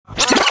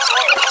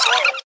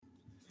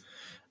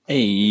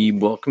Hey,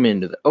 welcome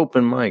into the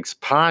Open Mics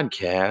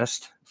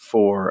podcast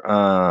for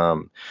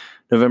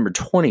November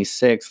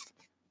 26th,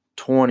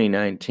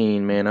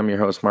 2019. Man, I'm your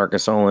host,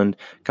 Marcus Oland,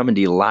 coming to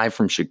you live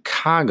from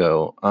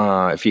Chicago.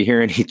 If you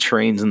hear any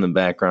trains in the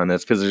background,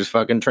 that's because there's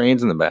fucking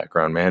trains in the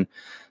background, man.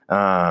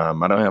 I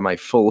don't have my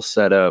full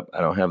setup.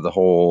 I don't have the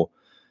whole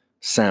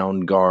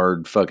sound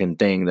guard fucking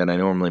thing that I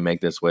normally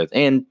make this with.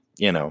 And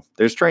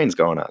there's trains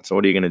going on. So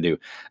what are you going to do?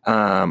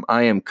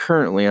 I am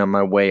currently on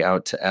my way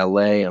out to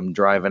LA. I'm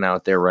driving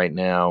out there right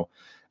now.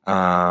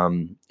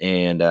 And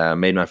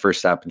made my first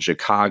stop in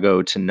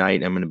Chicago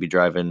tonight. I'm going to be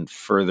driving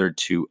further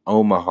to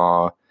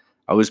Omaha.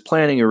 I was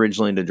planning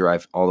originally to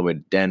drive all the way to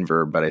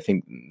Denver, but I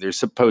think there's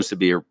supposed to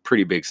be a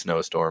pretty big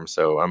snowstorm.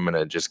 So I'm going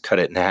to just cut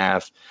it in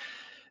half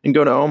and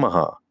go to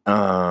Omaha.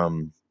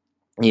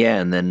 Yeah,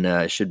 and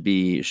then should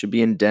be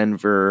in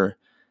Denver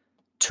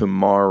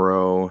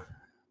tomorrow,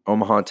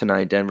 Omaha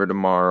tonight, Denver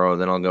tomorrow.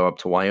 Then I'll go up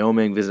to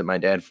Wyoming, visit my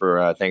dad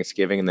for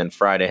Thanksgiving, and then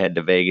Friday head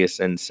to Vegas,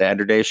 and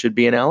Saturday should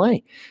be in LA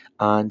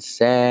on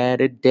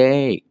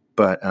Saturday.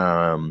 But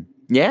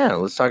yeah,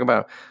 let's talk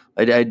about.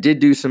 I did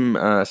do some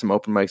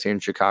open mics here in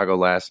Chicago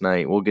last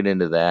night. We'll get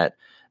into that.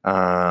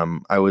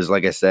 I was,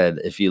 like I said,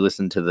 if you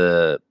listened to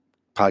the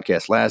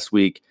podcast last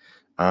week,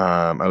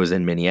 I was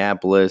in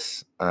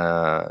Minneapolis.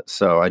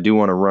 So I do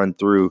want to run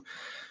through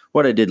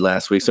what I did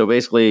last week. So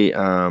basically,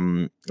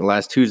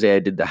 last Tuesday I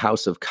did the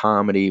House of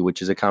Comedy, which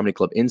is a comedy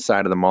club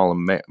inside of the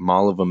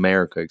Mall of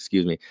America.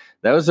 Excuse me.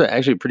 That was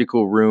actually a pretty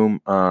cool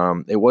room.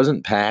 It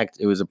wasn't packed.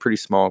 It was a pretty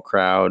small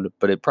crowd,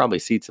 but it probably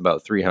seats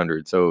about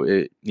 300.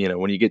 So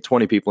when you get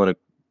 20 people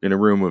in a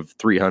room of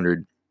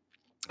 300,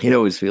 it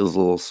always feels a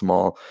little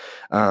small.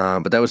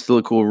 But that was still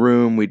a cool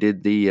room. We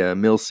did the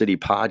Mill City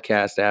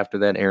podcast after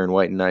that. Aaron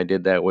White and I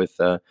did that with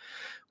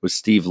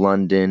Steve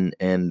London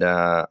and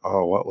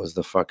what was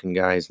the fucking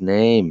guy's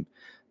name?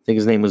 I think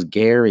his name was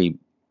Gary,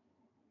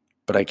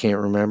 but I can't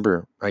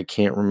remember. I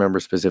can't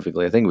remember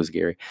specifically. I think it was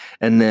Gary.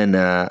 And then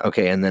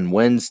and then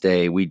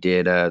Wednesday we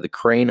did the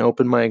Crane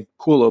open mic,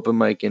 cool open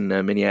mic in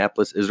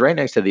Minneapolis. It was right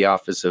next to the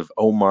office of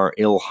Omar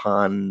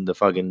Ilhan,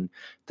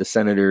 the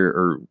senator,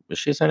 or is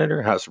she a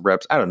senator? House of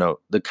Reps? I don't know.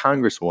 The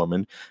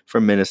congresswoman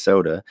from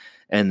Minnesota.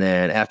 And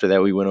then after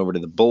that we went over to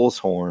the Bull's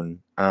Horn.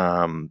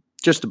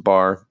 Just a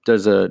bar,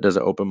 does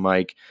an open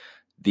mic.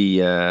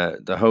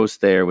 The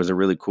host there was a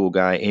really cool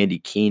guy, Andy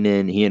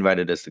Keenan. He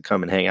invited us to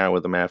come and hang out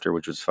with him after,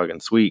 which was fucking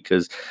sweet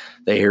because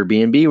the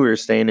Airbnb we were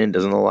staying in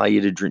didn't allow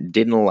you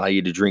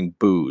to drink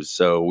booze.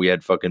 So we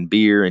had fucking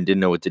beer and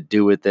didn't know what to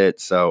do with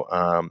it.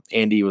 So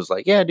Andy was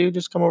like, "Yeah, dude,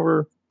 just come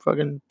over,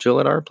 fucking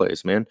chill at our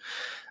place, man."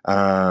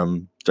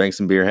 Drank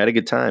some beer, had a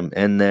good time.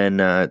 And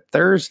then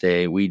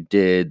Thursday we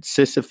did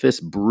Sisyphus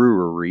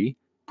Brewing,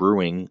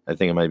 I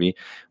think it might be,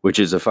 which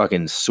is a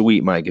fucking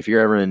sweet mic. If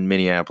you're ever in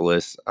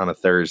Minneapolis on a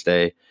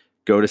Thursday,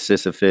 go to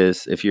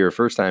Sisyphus. If you're a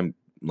first time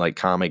like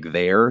comic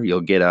there,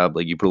 you'll get up,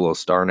 like you put a little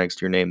star next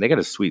to your name. They got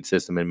a sweet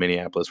system in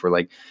Minneapolis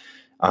where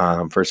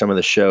for some of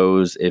the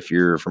shows, if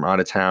you're from out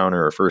of town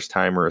or a first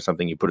timer or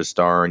something, you put a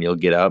star and you'll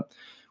get up,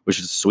 which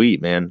is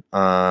sweet, man.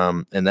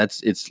 And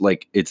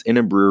it's in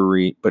a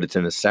brewery, but it's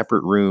in a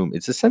separate room.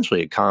 It's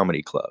essentially a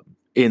comedy club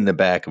in the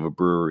back of a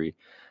brewery.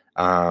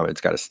 It's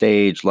got a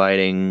stage,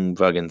 lighting,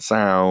 fucking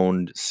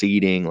sound,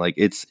 seating. Like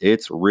it's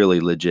really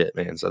legit,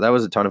 man. So that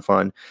was a ton of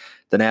fun.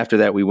 Then after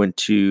that, we went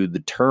to the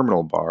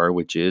Terminal Bar,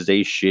 which is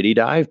a shitty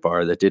dive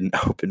bar that didn't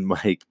open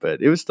mic,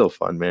 but it was still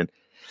fun, man.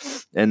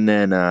 And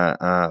then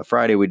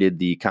Friday, we did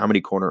the Comedy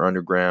Corner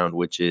Underground,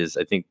 which is,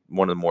 I think,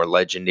 one of the more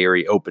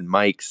legendary open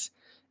mics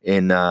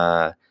in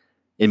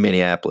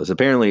Minneapolis.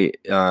 Apparently,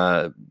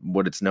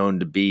 what it's known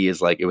to be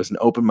is like it was an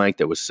open mic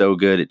that was so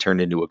good it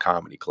turned into a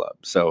comedy club.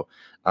 So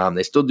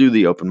they still do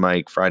the open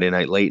mic Friday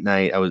night, late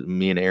night.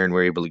 Me and Aaron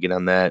were able to get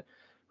on that.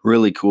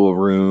 Really cool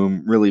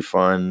room, really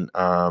fun.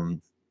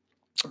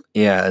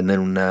 Yeah, and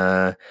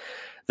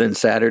then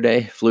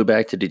Saturday flew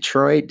back to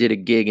Detroit, did a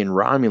gig in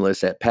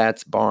Romulus at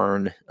Pat's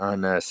Barn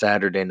on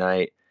Saturday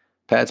night.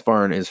 Pat's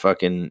Barn is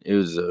it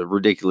was a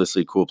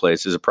ridiculously cool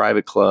place. It's a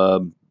private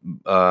club,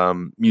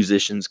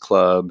 musicians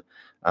club.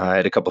 I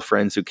had a couple of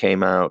friends who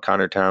came out,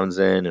 Connor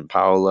Townsend and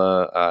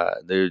Paula.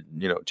 They're,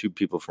 two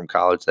people from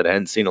college that I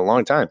hadn't seen in a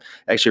long time.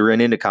 Actually ran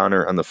into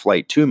Connor on the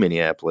flight to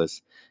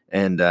Minneapolis.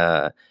 And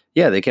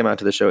they came out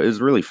to the show. It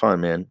was really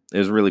fun, man. It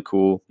was really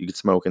cool. You could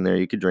smoke in there.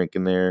 You could drink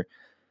in there.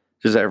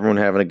 Just everyone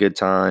having a good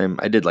time.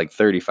 I did like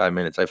 35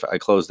 minutes. I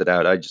closed it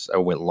out. I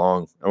went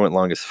long. I went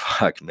long as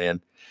fuck, man.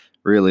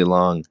 Really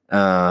long.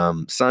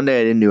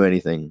 Sunday, I didn't do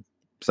anything.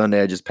 Sunday,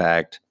 I just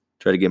packed,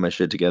 tried to get my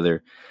shit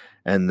together.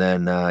 And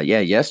then,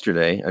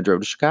 yesterday I drove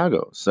to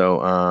Chicago.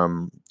 So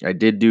I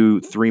did do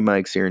 3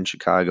 mics here in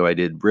Chicago. I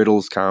did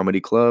Riddles Comedy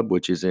Club,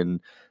 which is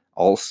in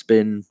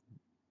Alspin,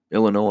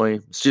 Illinois.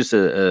 It's just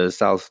a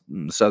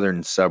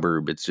southern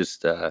suburb. It's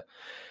just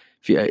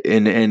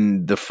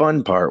and the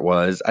fun part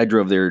was I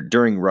drove there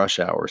during rush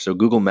hour. So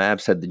Google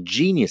Maps had the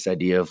genius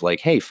idea of like,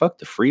 hey, fuck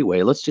the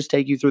freeway. Let's just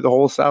take you through the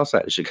whole south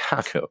side of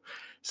Chicago.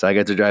 So I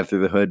got to drive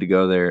through the hood to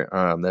go there.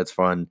 That's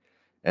fun.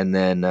 And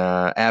then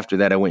after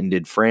that, I went and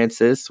did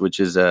Francis, which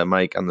is a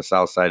mic on the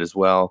south side as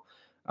well.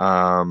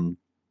 And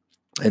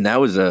that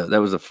was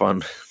a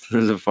fun it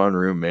was a fun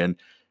room, man.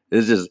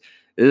 It's just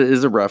it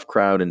is a rough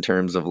crowd in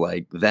terms of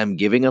like them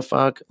giving a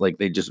fuck. Like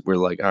they just were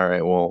like, all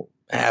right, well,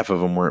 half of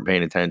them weren't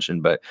paying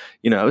attention, but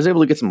I was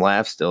able to get some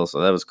laughs still, so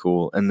that was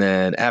cool. And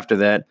then after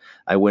that,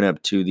 I went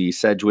up to the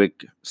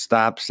Sedgwick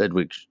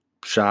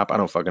shop. I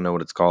don't fucking know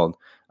what it's called.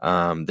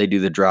 They do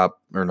the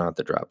drop or not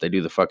the drop. They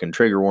do the fucking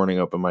trigger warning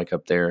open mic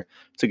up there.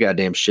 It's a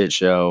goddamn shit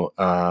show.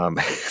 I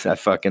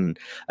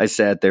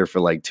sat there for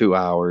like 2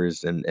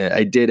 hours and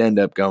I did end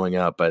up going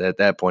up, but at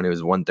that point it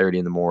was 1:30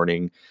 in the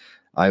morning.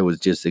 I was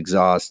just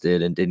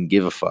exhausted and didn't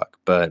give a fuck.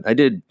 But I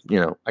did,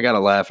 I got a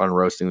laugh on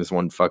roasting this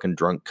one fucking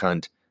drunk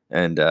cunt.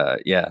 And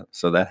yeah,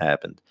 so that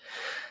happened.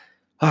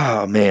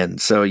 Oh man,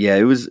 so yeah,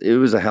 it was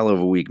a hell of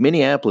a week.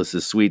 Minneapolis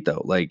is sweet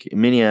though. Like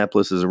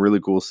Minneapolis is a really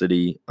cool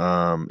city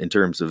in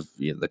terms of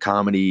the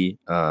comedy.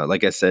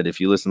 Like I said, if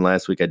you listened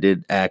last week, I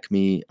did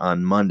Acme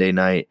on Monday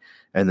night,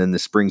 and then the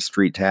Spring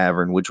Street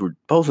Tavern, which were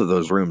both of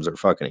those rooms are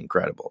fucking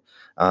incredible.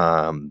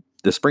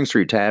 The Spring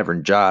Street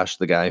Tavern, Josh,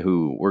 the guy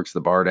who works the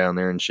bar down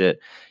there and shit,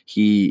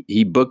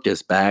 he booked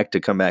us back to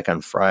come back on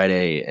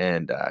Friday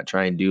and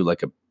try and do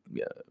like a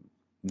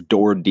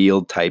door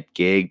deal type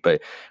gig, but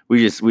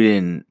we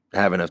didn't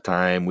have enough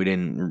time. We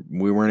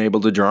weren't able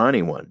to draw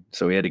anyone,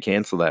 so we had to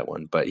cancel that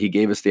one. But he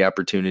gave us the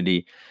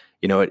opportunity.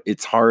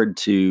 It's hard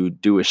to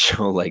do a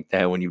show like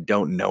that when you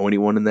don't know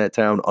anyone in that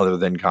town other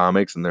than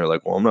comics, and they're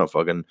like, well, I'm not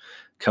fucking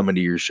coming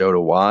to your show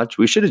to watch.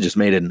 We should have just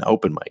made it an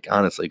open mic,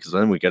 honestly, because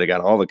then we could have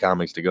got all the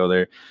comics to go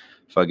there.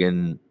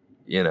 Fucking,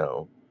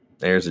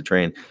 there's a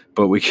train.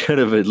 But we could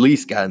have at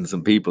least gotten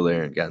some people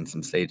there and gotten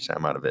some stage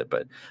time out of it.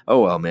 But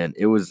oh well, man,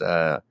 it was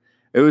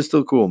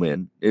still cool,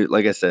 man.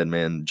 Like I said,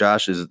 man,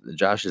 Josh is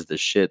the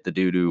shit. The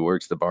dude who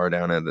works the bar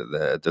down at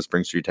the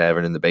Spring Street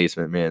Tavern in the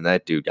basement, man.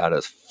 That dude got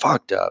us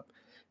fucked up.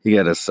 He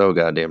got us so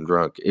goddamn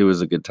drunk. It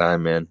was a good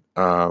time, man.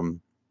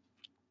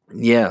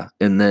 Yeah,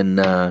 and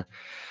then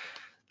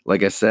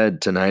like I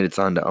said, tonight it's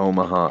on to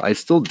Omaha. I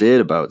still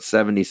did about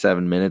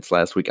 77 minutes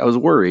last week. I was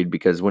worried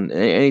because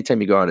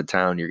anytime you go out of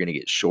town, you're gonna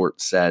get short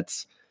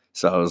sets.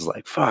 So I was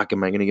like, "Fuck,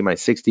 am I gonna get my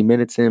 60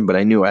 minutes in?" But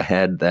I knew I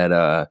had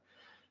that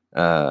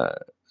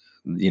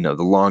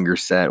the longer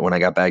set when I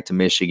got back to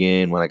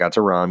Michigan, when I got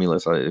to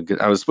Romulus.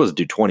 I was supposed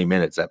to do 20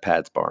 minutes at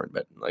Pat's Barn,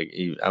 but like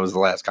I was the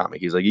last comic.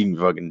 He's like, you can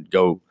fucking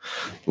go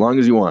as long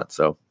as you want.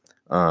 So,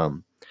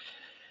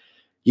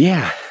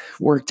 yeah,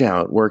 worked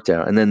out.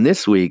 And then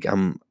this week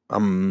I'm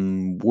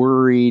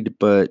worried,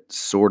 but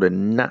sort of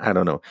not. I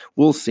don't know.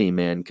 We'll see,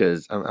 man,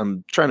 because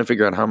I'm trying to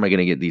figure out how am I going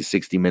to get these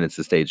 60 minutes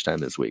of stage time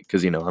this week,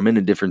 because I'm in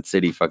a different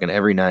city fucking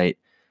every night.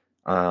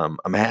 I'm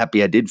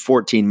happy I did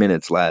 14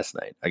 minutes last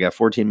night. I got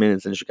 14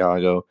 minutes in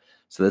Chicago,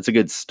 so that's a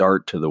good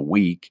start to the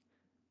week.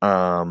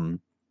 But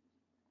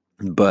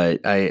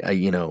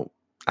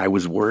I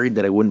was worried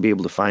that I wouldn't be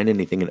able to find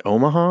anything in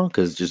Omaha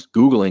because just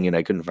Googling it,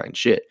 I couldn't find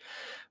shit.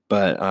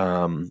 But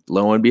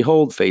lo and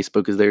behold,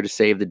 Facebook is there to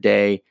save the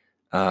day.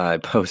 I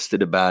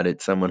posted about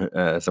it. Someone,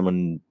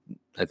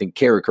 I think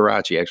Kara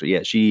Karachi, actually.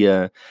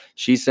 Yeah,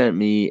 she sent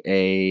me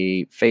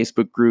a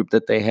Facebook group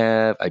that they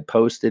have. I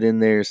posted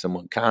in there.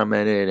 Someone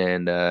commented,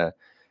 and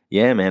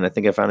yeah, man, I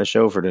think I found a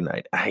show for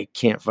tonight. I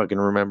can't fucking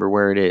remember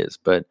where it is,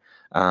 but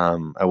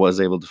I was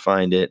able to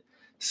find it.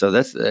 So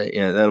that's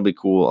that'll be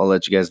cool. I'll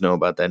let you guys know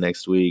about that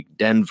next week.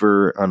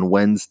 Denver on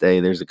Wednesday.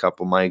 There's a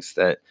couple mics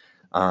that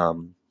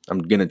I'm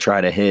gonna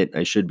try to hit.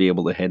 I should be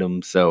able to hit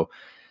them. So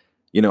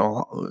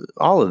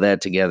all of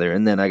that together,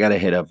 and then I gotta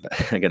hit up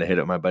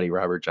my buddy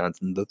Robert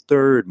Johnson the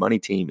third, Money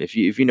Team. If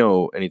you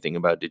know anything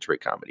about Detroit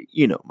comedy,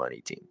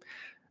 Money Team.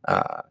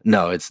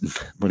 No,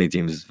 it's Money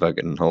Team is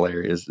fucking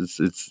hilarious.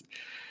 It's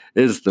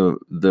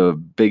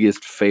the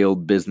biggest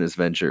failed business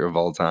venture of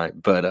all time.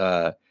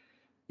 But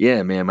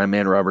yeah, man, my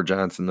man Robert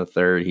Johnson the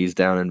third, he's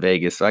down in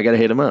Vegas, so I gotta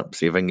hit him up,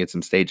 see if I can get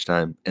some stage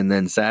time. And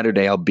then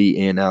Saturday I'll be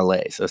in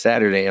LA. So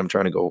Saturday I'm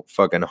trying to go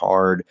fucking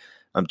hard.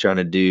 I'm trying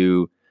to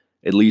do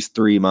at least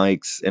 3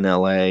 mics in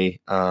LA.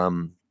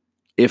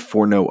 If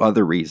for no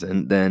other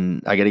reason,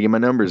 then I got to get my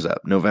numbers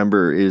up.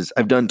 November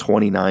I've done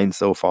 29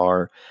 so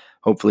far.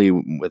 Hopefully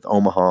with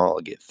Omaha, I'll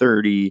get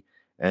 30.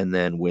 And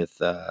then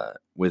with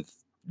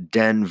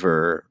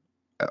Denver,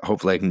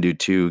 hopefully I can do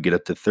 2, get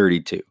up to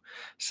 32.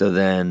 So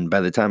then by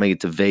the time I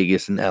get to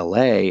Vegas and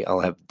LA, I'll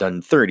have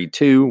done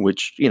 32,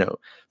 which,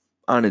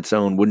 on its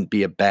own wouldn't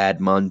be a bad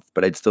month,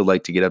 but I'd still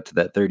like to get up to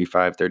that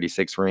 35,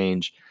 36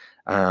 range.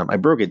 I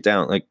broke it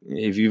down. Like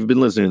if you've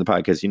been listening to the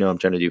podcast, I'm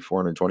trying to do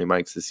 420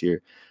 mics this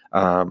year.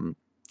 To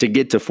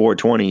get to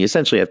 420, you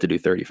essentially have to do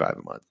 35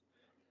 a month.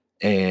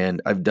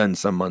 And I've done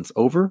some months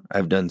over.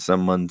 I've done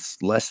some months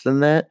less than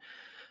that.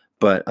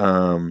 But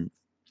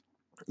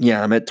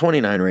yeah, I'm at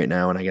 29 right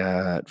now, and I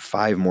got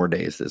 5 more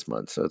days this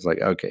month. So it's like,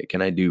 okay,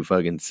 can I do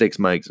fucking 6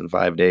 mics in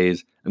 5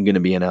 days? I'm going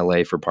to be in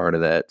LA for part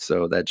of that.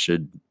 So that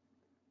should,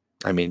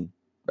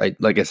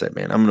 like I said,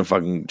 man, I'm going to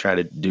fucking try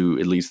to do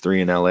at least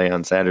 3 in LA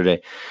on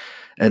Saturday.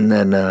 And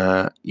then,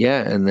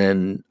 and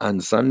then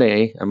on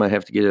Sunday, I might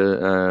have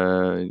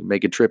to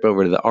make a trip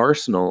over to the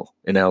Arsenal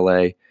in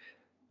LA,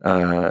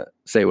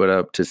 say what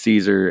up to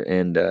Caesar,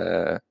 and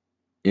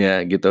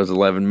get those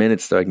 11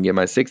 minutes so I can get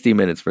my 60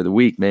 minutes for the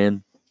week,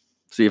 man.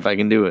 See if I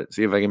can do it.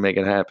 See if I can make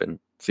it happen.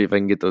 See if I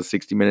can get those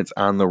 60 minutes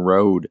on the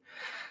road.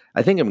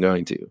 I think I'm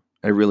going to.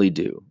 I really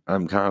do.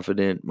 I'm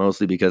confident,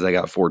 mostly because I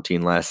got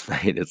 14 last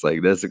night. It's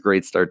like, that's a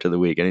great start to the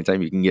week.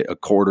 Anytime you can get a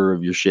quarter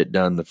of your shit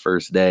done the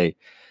first day,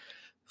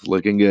 it's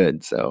looking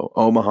good. So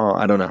Omaha,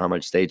 I don't know how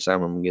much stage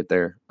time I'm going to get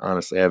there.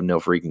 Honestly, I have no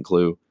freaking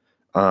clue.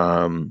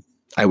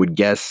 I would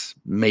guess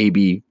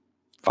maybe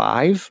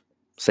 5.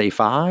 Say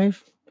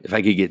 5. If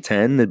I could get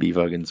 10, that'd be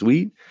fucking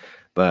sweet.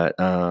 But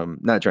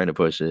not trying to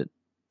push it.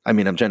 I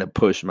mean, I'm trying to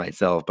push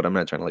myself, but I'm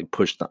not trying to like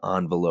push the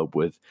envelope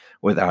with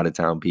out of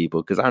town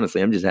people. Because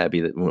honestly, I'm just happy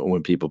that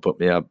when people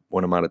put me up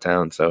when I'm out of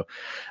town. So,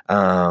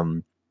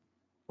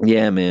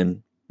 yeah,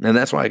 man, and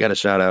that's why I got to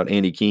shout out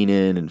Andy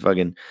Keenan and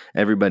fucking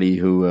everybody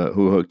who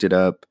hooked it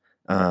up.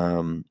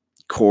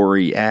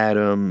 Corey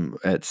Adam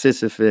at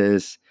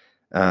Sisyphus,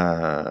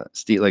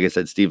 Steve, like I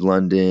said, Steve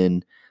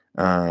London,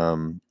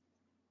 out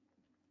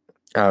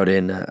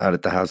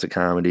at the House of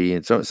Comedy,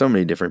 and so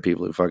many different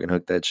people who fucking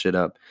hooked that shit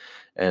up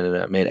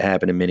and made it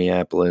happen in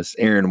Minneapolis.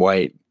 Aaron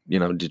White,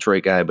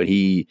 Detroit guy, but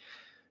he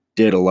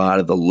did a lot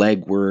of the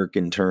legwork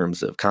in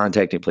terms of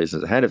contacting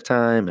places ahead of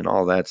time and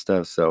all that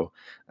stuff. So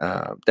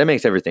that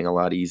makes everything a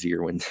lot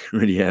easier when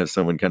you have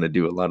someone kind of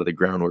do a lot of the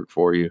groundwork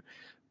for you.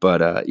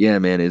 But yeah,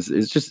 man,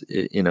 it's just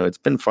it's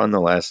been fun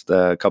the last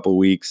couple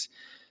weeks,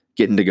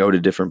 getting to go to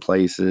different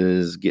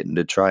places, getting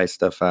to try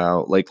stuff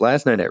out. Like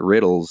last night at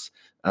Riddles,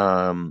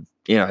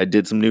 I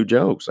did some new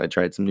jokes. I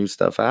tried some new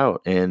stuff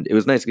out, and it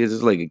was nice because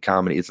it's like a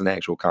comedy. It's an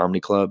actual comedy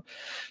club.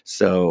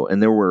 So,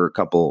 and there were a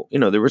couple,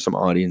 there was some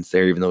audience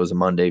there, even though it was a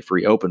Monday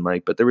free open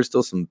mic, but there were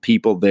still some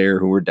people there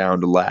who were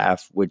down to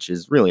laugh, which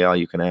is really all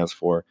you can ask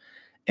for.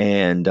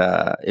 And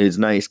it was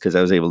nice because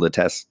I was able to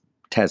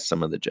test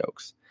some of the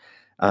jokes.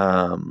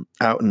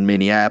 Out in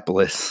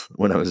Minneapolis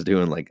when I was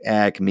doing like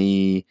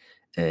Acme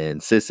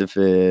and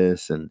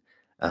Sisyphus and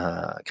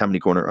Comedy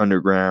Corner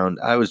Underground,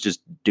 I was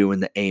just doing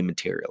the A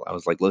material. I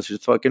was like, let's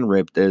just fucking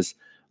rip this.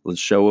 Let's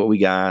show what we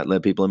got.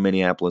 Let people in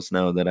Minneapolis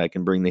know that I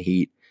can bring the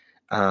heat.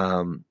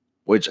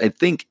 Which I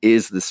think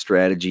is the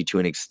strategy to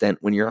an extent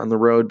when you're on the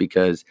road,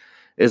 because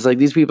it's like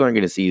these people aren't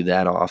going to see you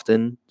that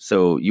often.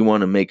 So you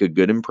want to make a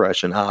good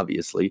impression,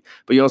 obviously,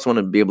 but you also want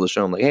to be able to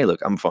show them like, hey,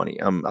 look, I'm funny.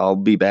 I'll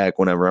be back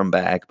whenever I'm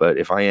back. But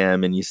if I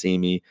am and you see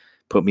me,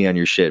 put me on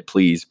your shit,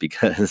 please,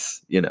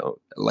 because,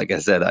 like I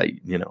said, I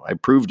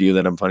proved to you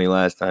that I'm funny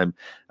last time.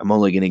 I'm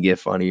only going to get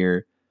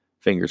funnier,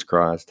 fingers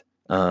crossed.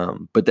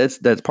 But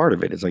that's part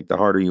of it. It's like the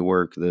harder you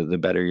work, the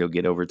better you'll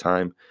get over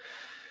time.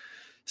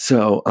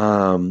 So,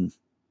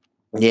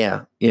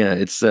 yeah,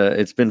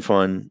 it's been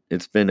fun.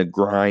 It's been a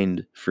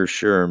grind for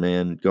sure,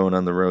 man, going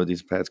on the road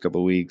these past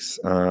couple of weeks.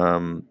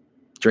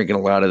 Drinking a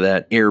lot of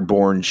that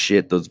airborne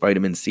shit, those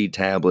vitamin C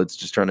tablets,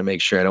 just trying to make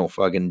sure I don't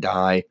fucking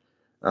die.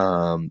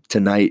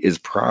 Tonight is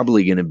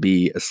probably going to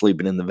be a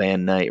sleeping in the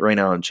van night. Right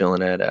now I'm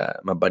chilling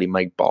at my buddy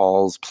Mike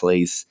Ball's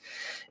place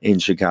in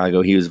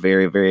Chicago. He was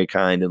very, very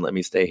kind and let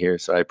me stay here,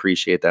 so I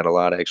appreciate that a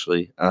lot,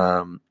 actually.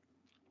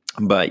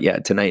 But yeah,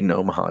 tonight in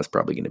Omaha is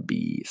probably going to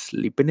be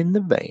sleeping in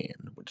the van,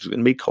 which is going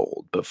to be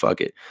cold, but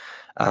fuck it.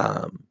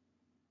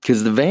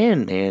 Cause the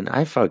van, man,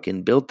 I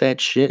fucking built that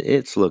shit.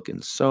 It's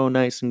looking so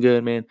nice and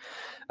good, man.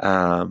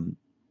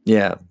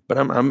 Yeah, but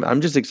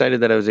I'm just excited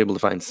that I was able to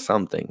find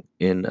something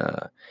in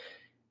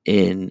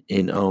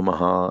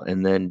Omaha.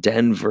 And then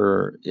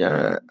Denver.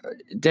 Yeah,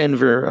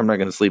 Denver, I'm not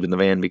going to sleep in the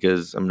van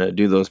because I'm going to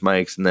do those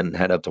mics and then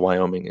head up to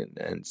Wyoming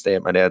and stay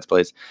at my dad's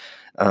place.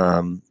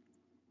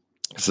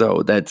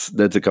 So that's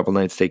a couple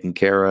nights taken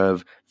care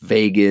of.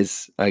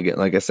 Vegas,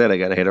 like I said, I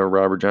got to hit over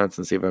Robert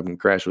Johnson, see if I can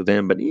crash with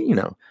him. But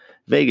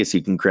Vegas,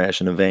 you can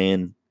crash in a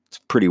van. It's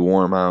pretty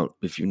warm out.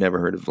 If you've never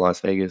heard of Las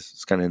Vegas,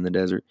 it's kind of in the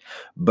desert.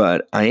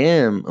 But I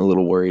am a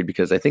little worried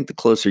because I think the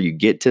closer you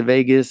get to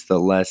Vegas, the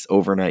less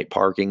overnight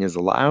parking is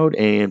allowed,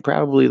 and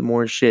probably the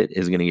more shit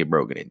is going to get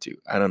broken into.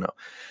 I don't know.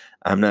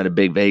 I'm not a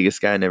big Vegas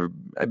guy.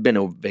 I've been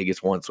to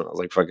Vegas once when I was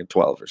like fucking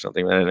 12 or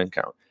something. That didn't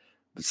count.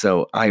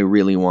 So I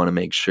really want to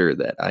make sure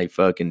that I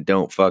fucking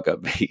don't fuck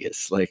up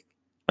Vegas. Like,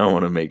 I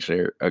want to make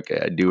sure,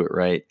 okay, I do it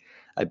right.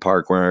 I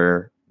park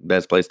where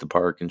best place to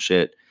park and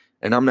shit.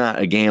 And I'm not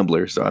a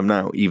gambler, so I'm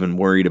not even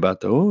worried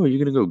about are you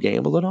going to go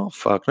gamble at all?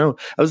 Fuck no.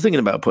 I was thinking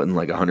about putting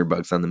like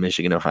 $100 on the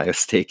Michigan-Ohio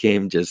State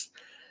game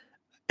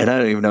and I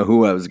don't even know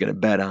who I was going to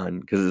bet on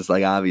because it's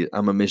like obvious.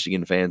 I'm a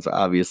Michigan fan, so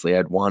obviously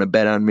I'd want to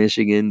bet on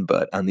Michigan.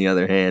 But on the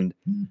other hand,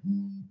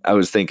 I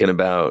was thinking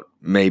about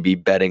maybe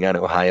betting on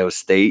Ohio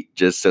State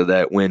just so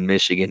that when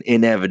Michigan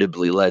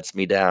inevitably lets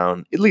me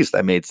down, at least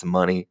I made some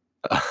money.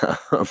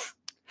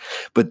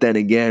 But then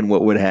again,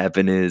 what would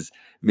happen is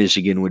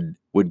Michigan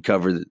would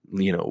cover,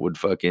 would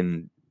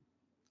fucking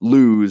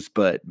lose,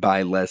 but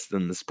by less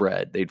than the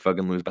spread. They'd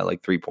fucking lose by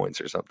like 3 points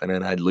or something,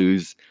 and I'd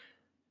lose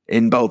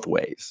in both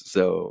ways.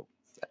 So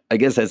I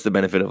guess that's the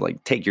benefit of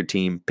like take your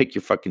team, pick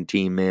your fucking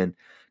team, man.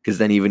 because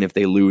then even if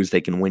they lose,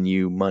 they can win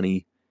you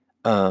money.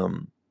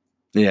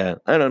 Yeah,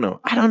 I don't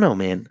know,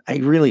 man. I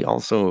really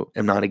also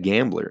am not a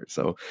gambler,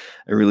 so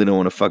I really don't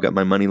want to fuck up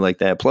my money like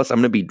that. Plus, I'm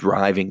going to be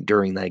driving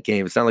during that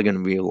game. It's not like I'm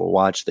going to be able to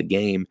watch the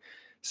game.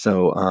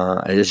 So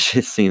it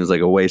just seems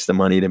like a waste of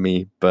money to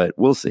me, but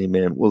we'll see,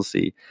 man. We'll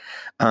see.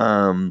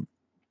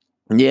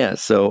 Yeah,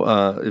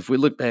 so if we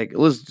look back,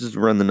 let's just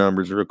run the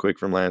numbers real quick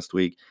from last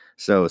week.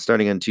 So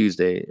starting on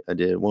Tuesday, I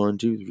did 1,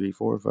 2, 3,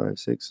 4, 5,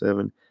 6,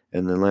 7,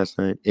 and then last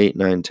night 8,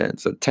 9, 10.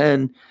 So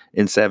 10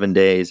 in 7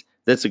 days.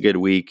 That's a good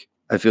week.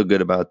 I feel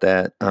good about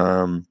that.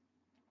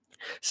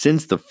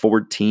 Since the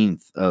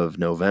 14th of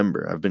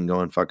November, I've been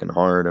going fucking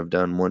hard. I've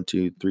done 1,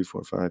 2, 3,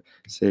 4, 5,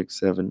 6,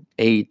 7,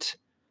 8,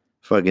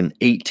 fucking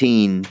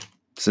 18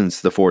 since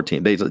the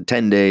 14th. Basically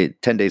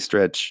 10-day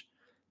stretch.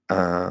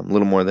 A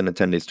little more than a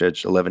 10-day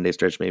stretch, 11-day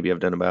stretch maybe. I've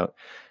done about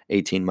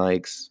 18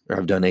 mics, or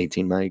I've done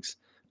 18 mics.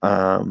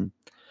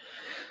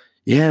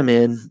 Yeah,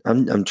 man,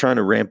 I'm trying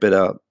to ramp it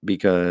up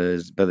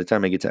because by the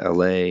time I get to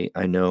LA,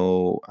 I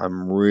know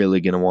I'm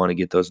really gonna want to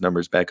get those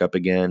numbers back up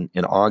again.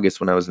 In August,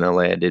 when I was in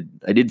LA, I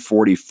did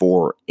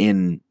 44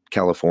 in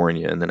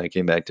California, and then I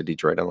came back to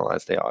Detroit on the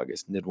last day of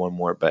August and did one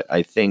more. But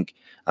I think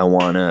I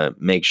want to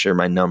make sure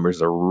my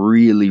numbers are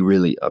really,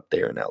 really up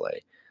there in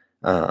LA.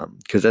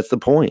 Because that's the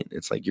point.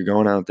 It's like you're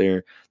going out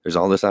there, there's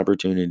all this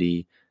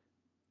opportunity,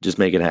 just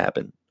make it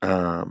happen.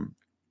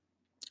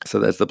 So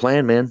that's the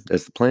plan, man.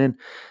 That's the plan.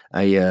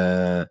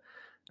 I'm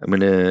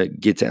gonna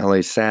get to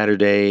LA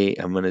Saturday.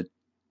 I'm gonna,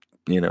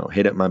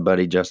 hit up my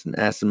buddy Justin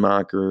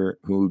Assenmacher,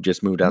 who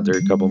just moved out there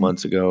a couple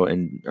months ago,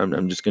 and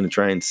I'm just gonna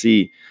try and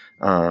see,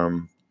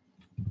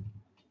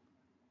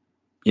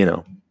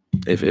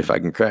 if I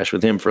can crash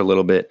with him for a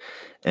little bit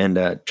and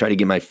try to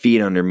get my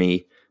feet under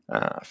me.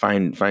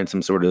 Find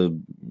some sort of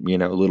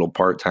little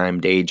part-time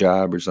day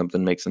job or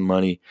something, make some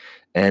money,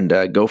 and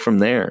go from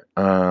there.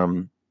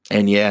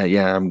 And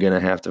yeah, I'm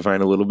gonna have to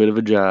find a little bit of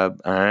a job.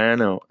 I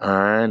know,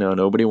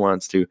 nobody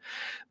wants to,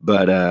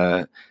 but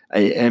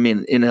I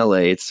mean, in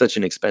LA, it's such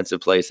an expensive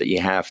place that you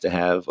have to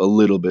have a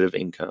little bit of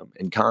income.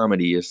 And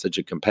comedy is such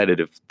a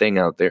competitive thing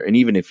out there. And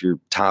even if you're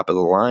top of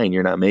the line,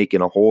 you're not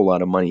making a whole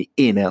lot of money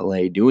in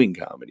LA doing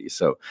comedy.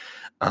 So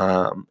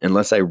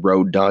unless I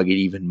road dog it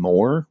even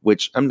more,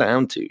 which I'm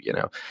down to,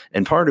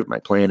 And part of my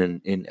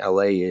plan in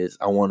LA is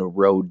I want to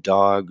road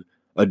dog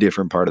a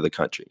different part of the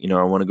country.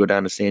 I want to go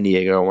down to San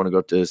Diego. I want to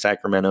go to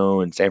Sacramento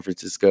and San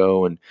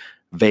Francisco and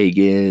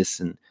Vegas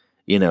and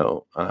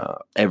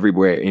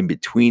everywhere in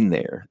between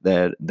there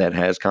that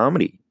has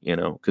comedy,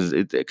 because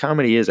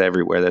comedy is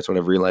everywhere. That's what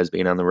I've realized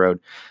being on the road.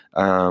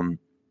 And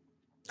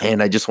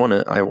I just want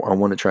to, I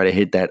want to try to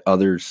hit that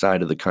other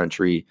side of the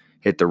country,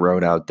 hit the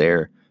road out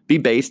there, be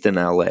based in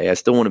LA. I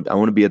want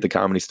to be at the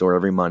Comedy Store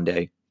every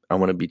Monday. I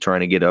want to be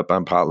trying to get up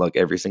on Potluck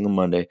every single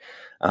Monday,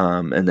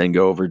 and then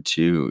go over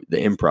to the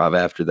Improv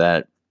after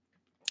that.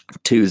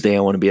 Tuesday,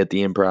 I want to be at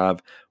the Improv.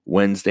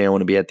 Wednesday, I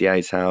want to be at the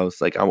Ice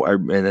House.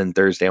 And then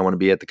Thursday, I want to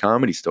be at the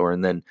Comedy Store.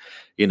 And then,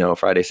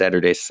 Friday,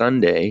 Saturday,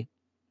 Sunday,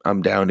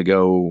 I'm down to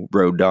go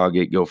road dog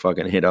it, go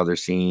fucking hit other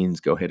scenes,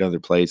 go hit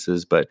other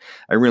places. But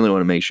I really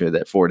want to make sure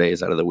that 4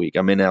 days out of the week,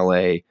 I'm in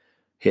LA,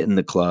 hitting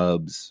the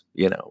clubs.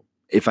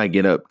 If I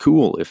get up,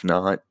 cool. If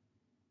not,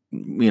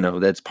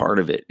 that's part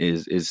of it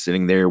is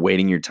sitting there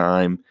waiting your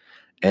time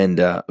and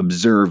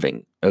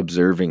observing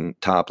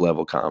top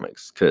level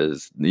comics,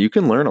 because you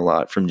can learn a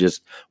lot from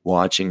just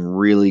watching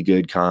really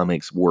good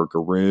comics work a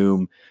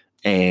room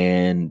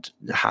and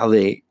how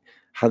they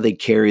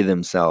carry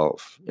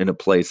themselves in a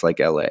place like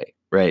LA,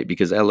 right?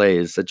 Because LA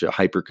is such a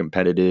hyper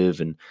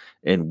competitive and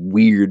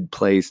weird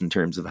place in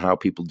terms of how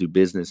people do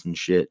business and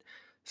shit.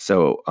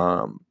 So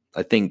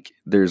I think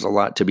there's a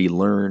lot to be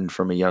learned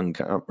from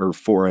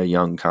for a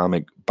young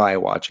comic by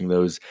watching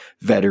those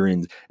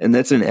veterans. And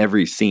that's in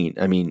every scene.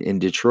 I mean, in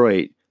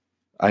Detroit,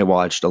 I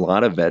watched a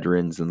lot of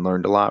veterans and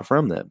learned a lot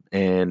from them.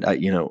 And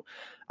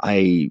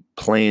I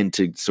plan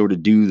to sort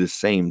of do the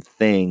same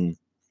thing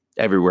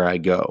everywhere I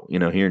go.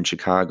 Here in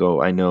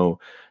Chicago, I know,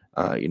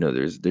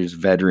 there's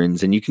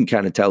veterans, and you can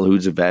kind of tell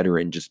who's a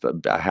veteran just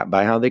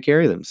by how they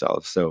carry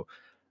themselves. So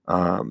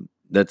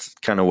that's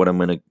kind of what I'm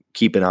going to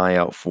keep an eye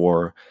out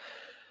for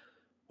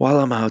while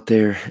I'm out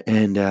there.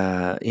 And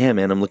yeah,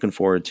 man, I'm looking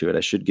forward to it.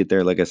 I should get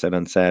there, like I said,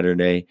 on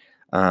Saturday.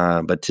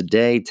 But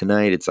tonight,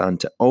 it's on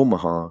to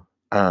Omaha.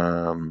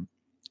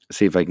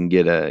 See if I can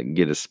get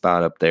a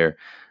spot up there.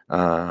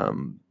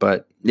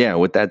 But yeah,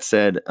 with that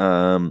said,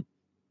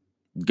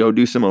 go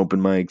do some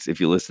open mics. If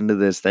you listen to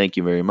this, thank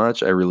you very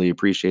much. I really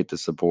appreciate the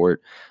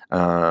support.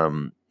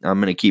 I'm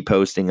going to keep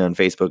posting on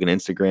Facebook and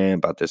Instagram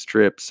about this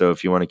trip. So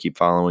if you want to keep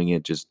following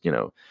it, just, you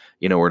know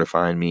where to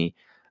find me.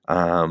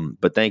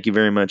 But thank you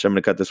very much. I'm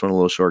going to cut this one a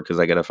little short because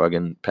I got to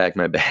fucking pack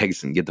my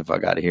bags and get the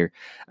fuck out of here.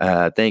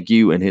 Thank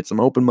you, and hit some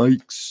open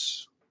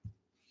mics.